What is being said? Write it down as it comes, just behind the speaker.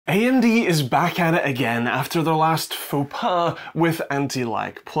AMD is back at it again after their last faux pas with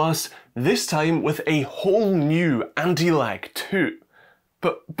anti-lag plus, this time with a whole new anti-lag 2.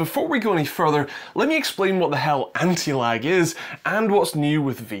 But before we go any further, let me explain what the hell anti-lag is and what's new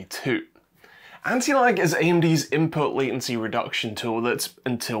with V2. Anti-lag is AMD's input latency reduction tool that,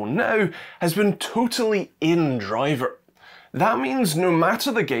 until now, has been totally in driver. That means no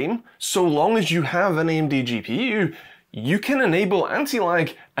matter the game, so long as you have an AMD GPU, you can enable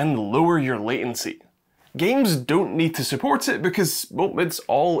anti-lag and lower your latency. Games don't need to support it because, well, it's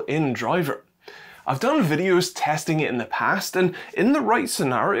all in driver. I've done videos testing it in the past, and in the right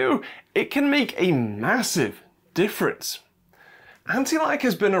scenario, it can make a massive difference. Anti-lag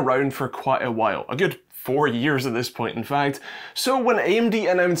has been around for quite a while, a good 4 years at this point in fact, so when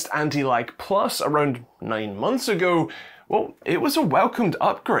AMD announced anti-lag plus around 9 months ago, well, it was a welcomed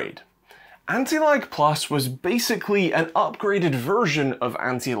upgrade. Anti-lag plus was basically an upgraded version of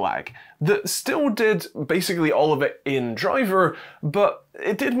anti-lag that still did basically all of it in driver, but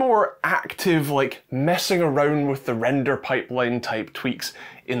it did more active, like messing around with the render pipeline type tweaks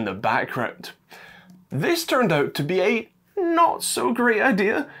in the background. This turned out to be a not so great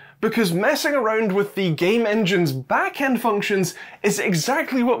idea, because messing around with the game engine's backend functions is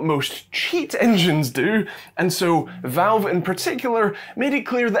exactly what most cheat engines do, and so Valve in particular made it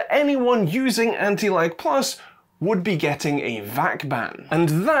clear that anyone using anti-lag plus would be getting a VAC ban.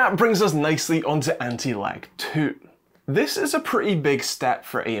 And that brings us nicely onto anti-lag 2. This is a pretty big step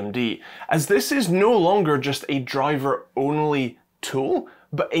for AMD, as this is no longer just a driver-only tool,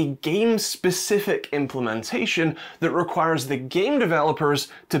 but a game-specific implementation that requires the game developers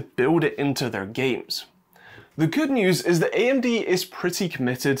to build it into their games. The good news is that AMD is pretty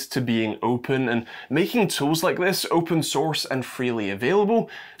committed to being open and making tools like this open source and freely available,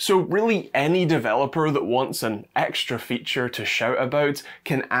 so really any developer that wants an extra feature to shout about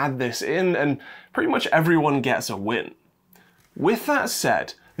can add this in, and pretty much everyone gets a win. With that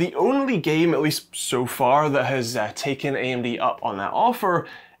said, the only game, at least so far, that has taken AMD up on that offer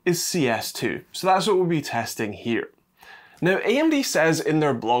is CS2, so that's what we'll be testing here. Now, AMD says in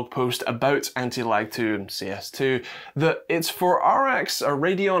their blog post about anti-lag 2 and CS2 that it's for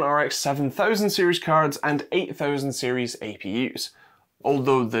Radeon RX 7000 series cards and 8000 series APUs.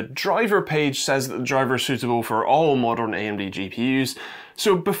 Although the driver page says that the driver is suitable for all modern AMD GPUs,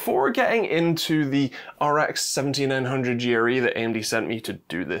 so before getting into the RX 7900 GRE that AMD sent me to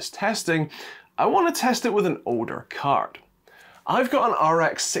do this testing, I want to test it with an older card. I've got an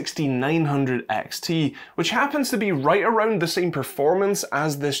RX 6900 XT, which happens to be right around the same performance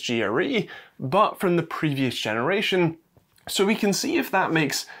as this GRE, but from the previous generation, so we can see if that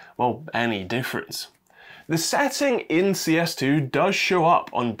makes, well, any difference. The setting in CS2 does show up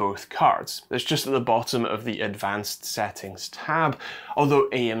on both cards. It's just at the bottom of the Advanced Settings tab, although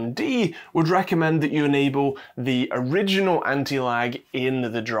AMD would recommend that you enable the original anti-lag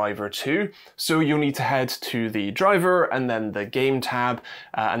in the driver too. So you'll need to head to the driver and then the game tab,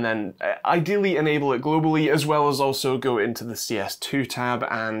 and then ideally enable it globally, as well as also go into the CS2 tab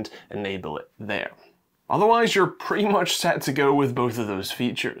and enable it there. Otherwise, you're pretty much set to go with both of those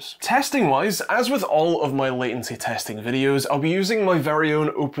features. Testing-wise, as with all of my latency testing videos, I'll be using my very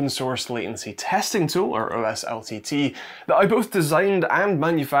own open source latency testing tool, or OSLTT, that I both designed and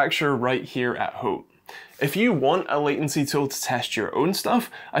manufacture right here at home. If you want a latency tool to test your own stuff,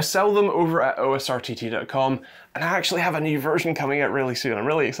 I sell them over at OSRTT.com, and I actually have a new version coming out really soon. I'm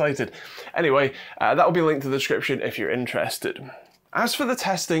really excited. Anyway, that'll be linked in the description if you're interested. As for the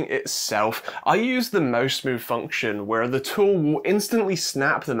testing itself, I use the mouse move function where the tool will instantly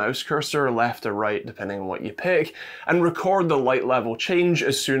snap the mouse cursor left or right depending on what you pick and record the light level change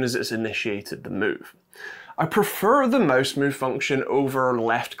as soon as it's initiated the move. I prefer the mouse move function over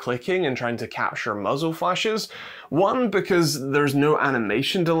left clicking and trying to capture muzzle flashes. One, because there's no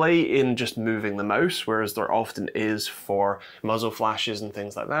animation delay in just moving the mouse, whereas there often is for muzzle flashes and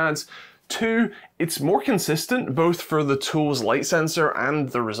things like that. 2, it's more consistent both for the tool's light sensor and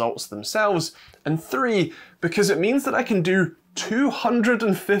the results themselves. And 3, because it means that I can do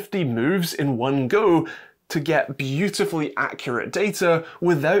 250 moves in one go to get beautifully accurate data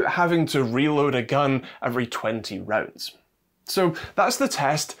without having to reload a gun every 20 rounds. So that's the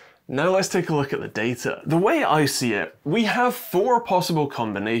test. Now let's take a look at the data. The way I see it, we have 4 possible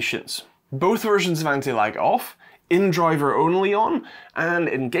combinations. Both versions of anti-lag off, in driver only on, and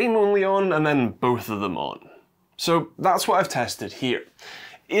in game only on, and then both of them on. So that's what I've tested here.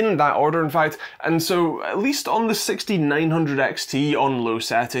 In that order, in fact, and so at least on the 6900 XT on low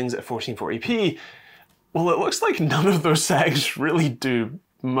settings at 1440p, well, it looks like none of those settings really do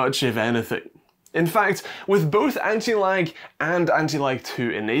much, if anything. In fact, with both anti-lag and anti-lag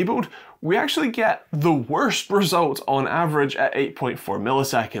 2 enabled, we actually get the worst result on average at 8.4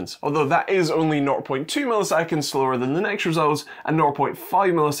 milliseconds, although that is only 0.2 milliseconds slower than the next result and 0.5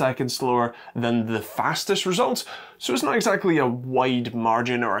 milliseconds slower than the fastest result, so it's not exactly a wide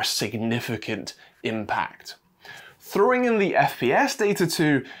margin or a significant impact. Throwing in the FPS data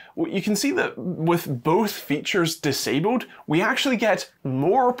too, you can see that with both features disabled, we actually get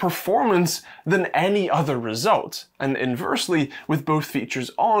more performance than any other result, and inversely, with both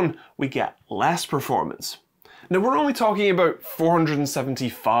features on, we get less performance. Now we're only talking about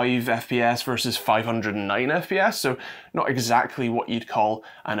 475 FPS versus 509 FPS, so not exactly what you'd call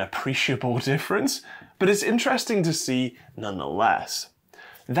an appreciable difference, but it's interesting to see nonetheless.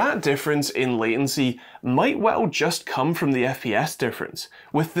 That difference in latency might well just come from the FPS difference,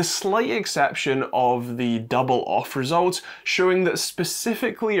 with the slight exception of the double off result showing that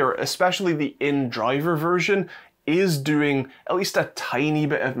specifically, or especially the in-driver version, is doing at least a tiny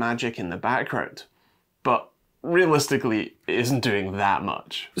bit of magic in the background. But realistically, it isn't doing that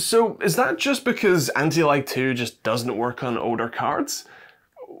much. So is that just because anti-lag 2 just doesn't work on older cards?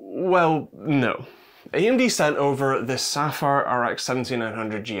 Well, no. AMD sent over the Sapphire RX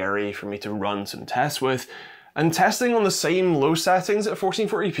 7900 GRE for me to run some tests with, and testing on the same low settings at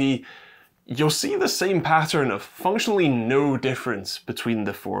 1440p, you'll see the same pattern of functionally no difference between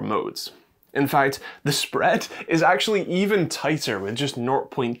the four modes. In fact, the spread is actually even tighter, with just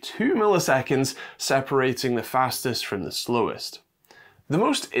 0.2 milliseconds separating the fastest from the slowest. The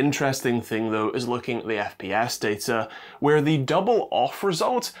most interesting thing though is looking at the FPS data, where the double off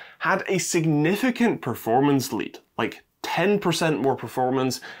result had a significant performance lead, like 10% more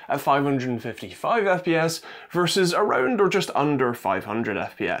performance at 555 FPS versus around or just under 500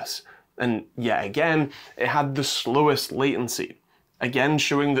 FPS. And yet again, it had the slowest latency. Again,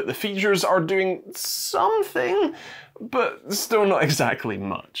 showing that the features are doing something, but still not exactly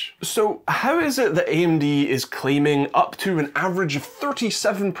much. So how is it that AMD is claiming up to an average of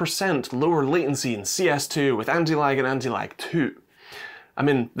 37% lower latency in CS2 with anti-lag and anti-lag 2? I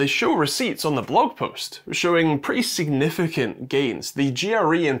mean, they show receipts on the blog post, showing pretty significant gains. The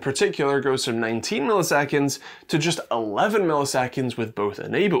GRE in particular goes from 19 milliseconds to just 11 milliseconds with both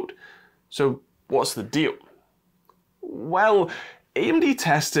enabled. So what's the deal? Well, AMD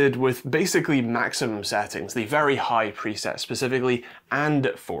tested with basically maximum settings, the very high preset specifically, and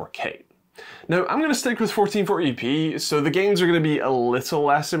 4K. Now, I'm going to stick with 1440p, so the gains are going to be a little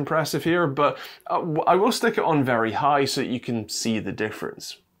less impressive here, but I will stick it on very high so that you can see the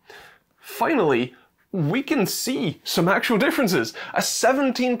difference. Finally, we can see some actual differences. A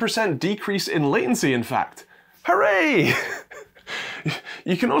 17% decrease in latency, in fact. Hooray!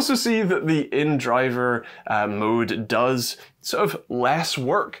 You can also see that the in-driver mode does sort of less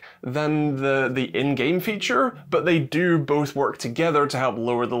work than the in-game feature, but they do both work together to help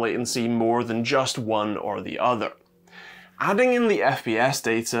lower the latency more than just one or the other. Adding in the FPS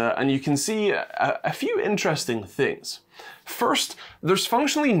data, and you can see a few interesting things. First, there's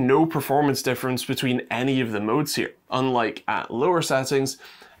functionally no performance difference between any of the modes here, unlike at lower settings,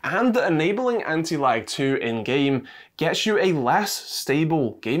 and that enabling anti-lag 2 in-game gets you a less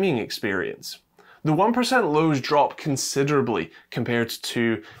stable gaming experience. The 1% lows drop considerably compared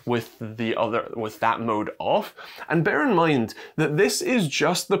to with that mode off, and bear in mind that this is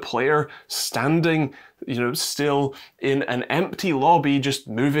just the player standing, still in an empty lobby, just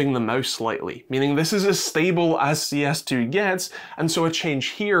moving the mouse slightly, meaning this is as stable as CS2 gets, and so a change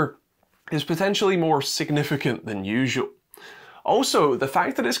here is potentially more significant than usual. Also, the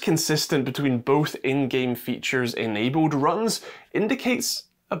fact that it's consistent between both in-game features enabled runs indicates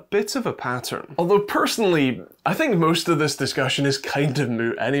a bit of a pattern. Although personally, I think most of this discussion is kind of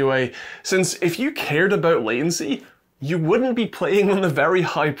moot anyway, since if you cared about latency, you wouldn't be playing on the very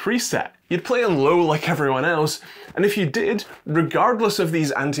high preset. You'd play on low like everyone else, and if you did, regardless of these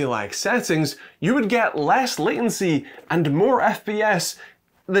anti-lag settings, you would get less latency and more FPS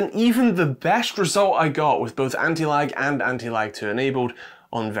than even the best result I got with both anti-lag and anti-lag 2 enabled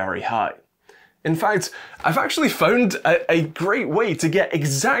on very high. In fact, I've actually found a great way to get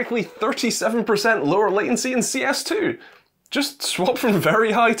exactly 37% lower latency in CS2. Just swap from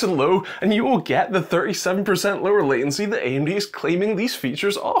very high to low and you will get the 37% lower latency that AMD is claiming these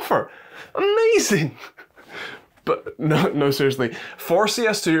features offer. Amazing! But no, seriously, for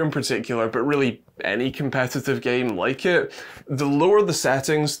CS2 in particular, but really any competitive game like it, the lower the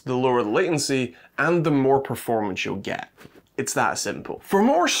settings, the lower the latency, and the more performance you'll get. It's that simple. For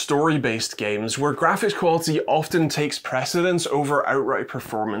more story-based games, where graphics quality often takes precedence over outright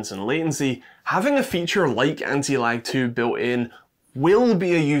performance and latency, having a feature like anti-lag 2 built in will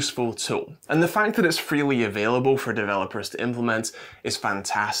be a useful tool, and the fact that it's freely available for developers to implement is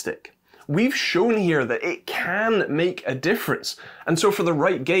fantastic. We've shown here that it can make a difference, and so for the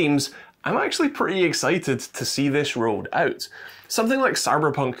right games, I'm actually pretty excited to see this rolled out. Something like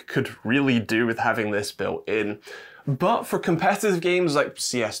Cyberpunk could really do with having this built in, but for competitive games like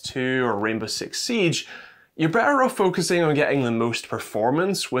CS2 or Rainbow Six Siege, you're better off focusing on getting the most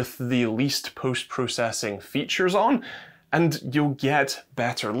performance with the least post-processing features on, and you'll get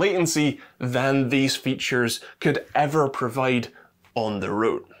better latency than these features could ever provide on their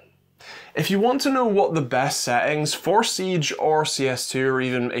own. If you want to know what the best settings for Siege or CS2 or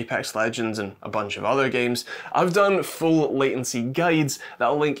even Apex Legends and a bunch of other games, I've done full latency guides that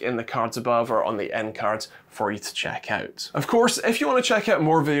I'll link in the cards above or on the end cards for you to check out. Of course, if you want to check out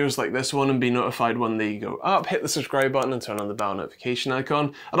more videos like this one and be notified when they go up, hit the subscribe button and turn on the bell notification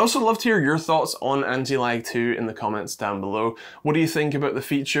icon. I'd also love to hear your thoughts on Anti-Lag 2 in the comments down below. What do you think about the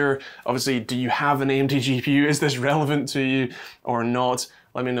feature? Obviously, do you have an AMD GPU? Is this relevant to you or not?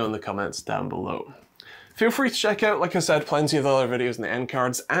 Let me know in the comments down below. Feel free to check out, like I said, plenty of other videos in the end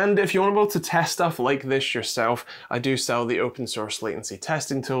cards, and if you want to be able to test stuff like this yourself, I do sell the open source latency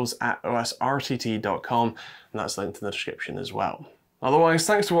testing tools at osrtt.com, and that's linked in the description as well. Otherwise,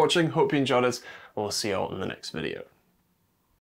 thanks for watching, hope you enjoyed it, and we'll see you all in the next video.